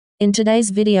In today's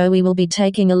video we will be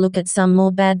taking a look at some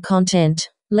more bad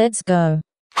content. Let's go.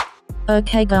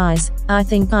 Okay guys, I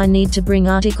think I need to bring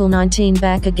Article 19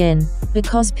 back again,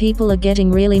 because people are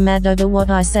getting really mad over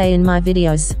what I say in my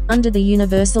videos. Under the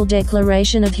Universal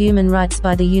Declaration of Human Rights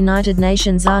by the United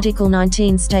Nations, Article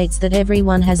 19 states that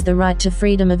everyone has the right to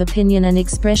freedom of opinion and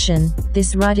expression.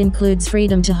 This right includes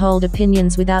freedom to hold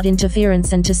opinions without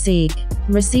interference and to seek,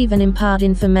 receive and impart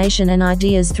information and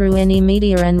ideas through any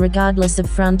media and regardless of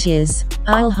frontiers.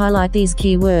 I'll highlight these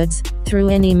key words: through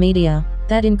any media.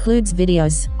 That includes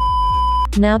videos.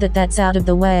 Now that that's out of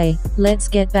the way, let's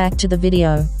get back to the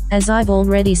video. As I've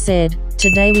already said,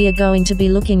 today we are going to be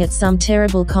looking at some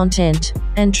terrible content.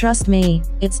 And trust me,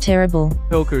 it's terrible.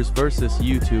 Jokers versus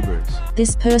YouTubers.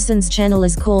 This person's channel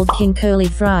is called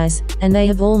kingcurlyfries, and they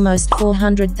have almost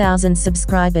 400,000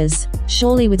 subscribers.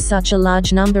 Surely with such a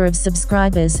large number of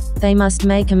subscribers, they must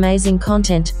make amazing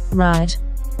content, right?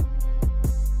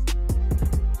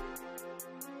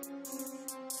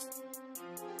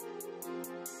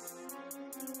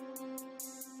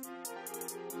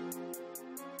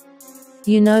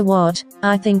 You know what,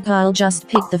 I think I'll just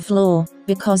pick the floor,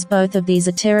 because both of these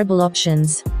are terrible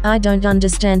options. I don't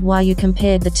understand why you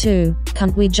compared the two.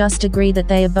 Can't we just agree that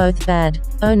they are both bad?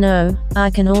 Oh no,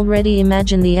 I can already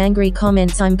imagine the angry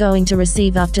comments I'm going to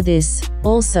receive after this.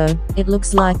 Also, it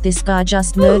looks like this guy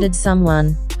just murdered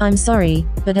someone. I'm sorry,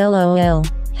 but LOL.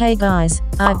 Hey guys,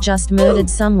 I've just murdered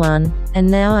someone, and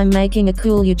now I'm making a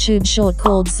cool YouTube short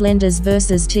called Slenders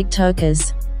vs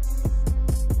TikTokers.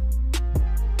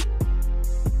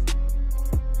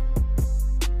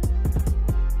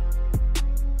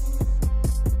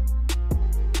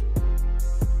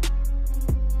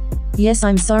 Yes,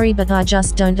 I'm sorry, but I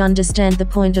just don't understand the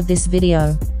point of this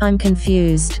video. I'm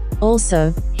confused.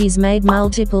 Also, he's made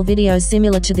multiple videos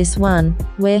similar to this one,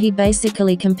 where he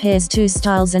basically compares two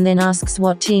styles and then asks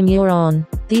what team you're on.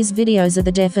 These videos are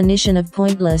the definition of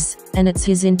pointless, and it's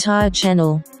his entire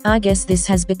channel. I guess this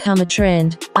has become a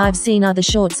trend. I've seen other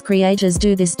shorts creators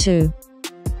do this too.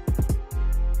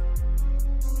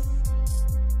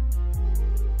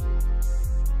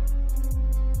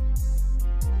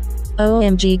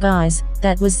 OMG guys,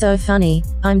 that was so funny,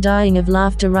 I'm dying of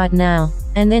laughter right now.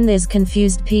 And then there's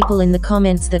confused people in the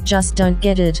comments that just don't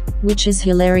get it, which is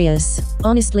hilarious.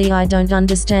 Honestly, I don't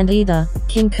understand either.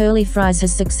 kingcurlyfries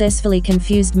has successfully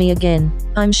confused me again.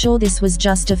 I'm sure this was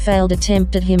just a failed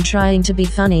attempt at him trying to be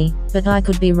funny, but I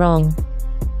could be wrong.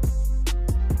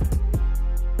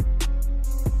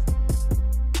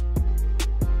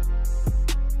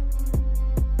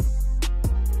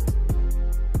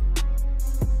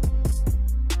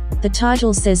 The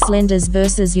title says Slenders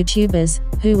vs YouTubers,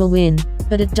 who will win?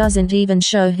 But it doesn't even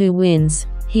show who wins.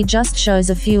 He just shows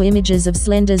a few images of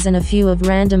Slenders and a few of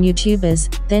random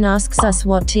YouTubers, then asks us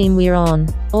what team we're on.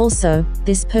 Also,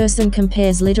 this person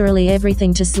compares literally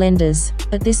everything to Slenders.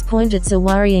 At this point it's a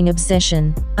worrying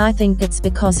obsession. I think it's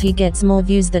because he gets more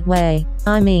views that way.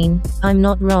 I mean, I'm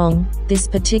not wrong, this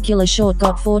particular short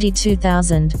got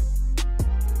 42,000.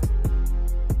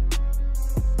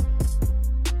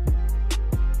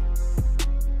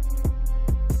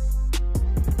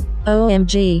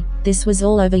 OMG, this was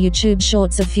all over YouTube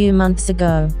Shorts a few months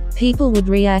ago. People would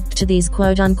react to these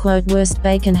quote-unquote worst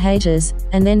bacon haters,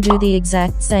 and then do the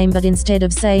exact same, but instead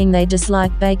of saying they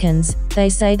dislike bacons, they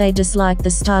say they dislike the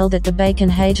style that the bacon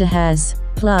hater has.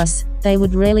 Plus, they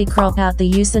would really crop out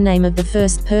the username of the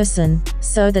first person,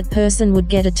 so that person would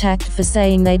get attacked for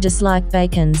saying they dislike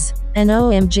bacons. And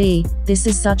OMG, this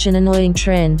is such an annoying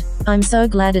trend. I'm so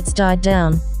glad it's died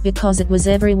down, because it was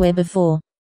everywhere before.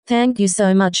 Thank you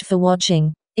so much for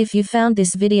watching. If you found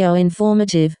this video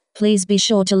informative, please be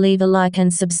sure to leave a like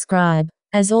and subscribe.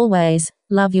 As always,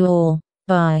 love you all.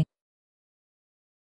 Bye.